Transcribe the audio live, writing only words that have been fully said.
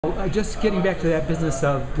Just getting back to that business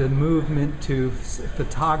of the movement to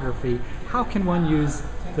photography, how can one use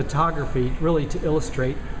photography really to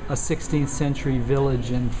illustrate a 16th century village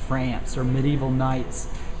in France or medieval knights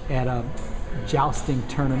at a jousting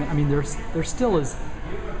tournament? I mean, there still is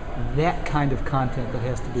that kind of content that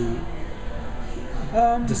has to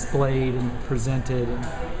be displayed and presented.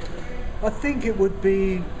 I think it would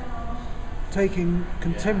be taking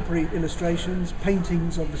contemporary illustrations,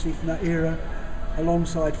 paintings obviously from that era,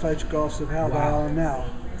 alongside photographs of how they are now.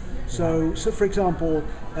 So for example,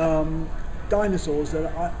 dinosaurs,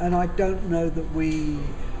 and I don't know that we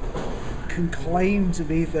can claim to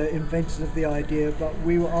be the inventors of the idea, but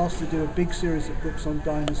we were asked to do a big series of books on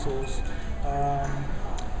dinosaurs,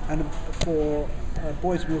 and for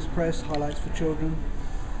Boys Mills Press, Highlights for Children,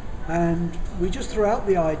 and we just threw out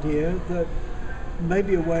the idea that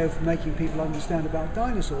maybe a way of making people understand about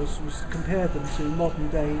dinosaurs was to compare them to modern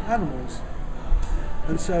day animals.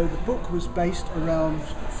 And so the book was based around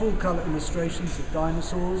full colour illustrations of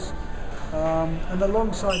dinosaurs, and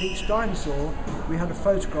alongside each dinosaur we had a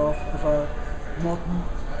photograph of a modern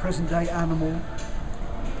present day animal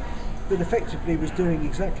that effectively was doing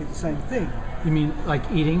exactly the same thing. You mean like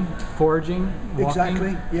eating, foraging, walking?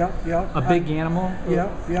 Exactly, yeah. A big animal?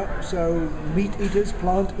 Yeah. So meat eaters,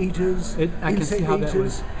 plant eaters, I can see how that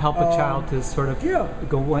would help a child to sort of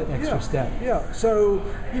go one extra step. Yeah, so,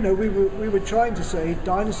 you know, we were trying to say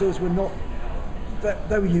dinosaurs were not, that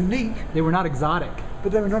they were unique. They were not exotic.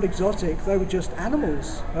 But they were not exotic, they were just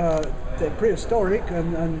animals. They're prehistoric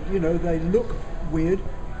and, you know, they look weird,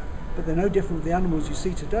 but they're no different from the animals you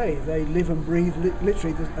see today. They live and breathe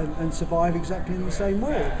literally and survive exactly in the same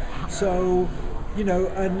way. So, you know,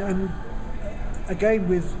 and again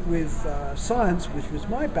with science, which was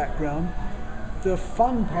my background, the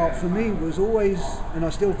fun part for me was always, and I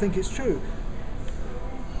still think it's true,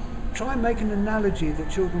 try and make an analogy that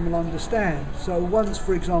children will understand. So once,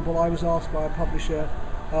 for example, I was asked by a publisher,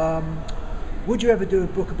 would you ever do a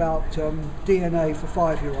book about DNA for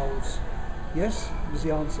 5-year-olds? Yes, was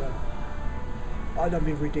the answer. I don't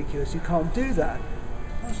be ridiculous, you can't do that.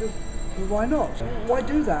 I said, well, why not? Why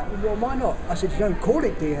do that? Well, why not? I said, you don't call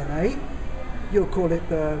it DNA, you'll call it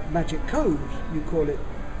the magic code, you call it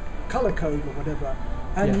colour code or whatever.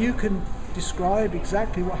 And you can describe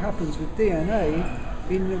exactly what happens with DNA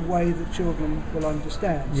in a way that children will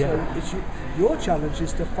understand. So it's your challenge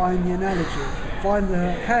is to find the analogy, find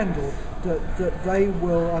the handle that they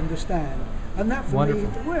will understand. And that for me,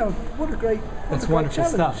 well, what a great wonderful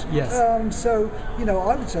challenge. Stuff. Yes. So, you know,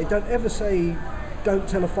 I would say don't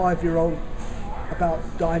tell a 5-year-old about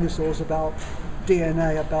dinosaurs, about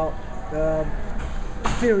DNA, about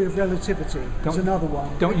theory of relativity. There's another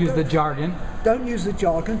one. Don't use the jargon. Don't use the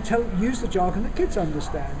jargon. Use the jargon that kids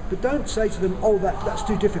understand. But don't say to them, "Oh, that's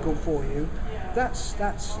too difficult for you." That's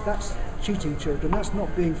cheating children. That's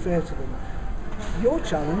not being fair to them. Your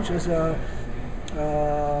challenge as a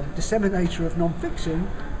disseminator of non-fiction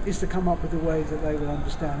is to come up with a way that they will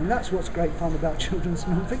understand, and that's what's great fun about children's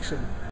non-fiction.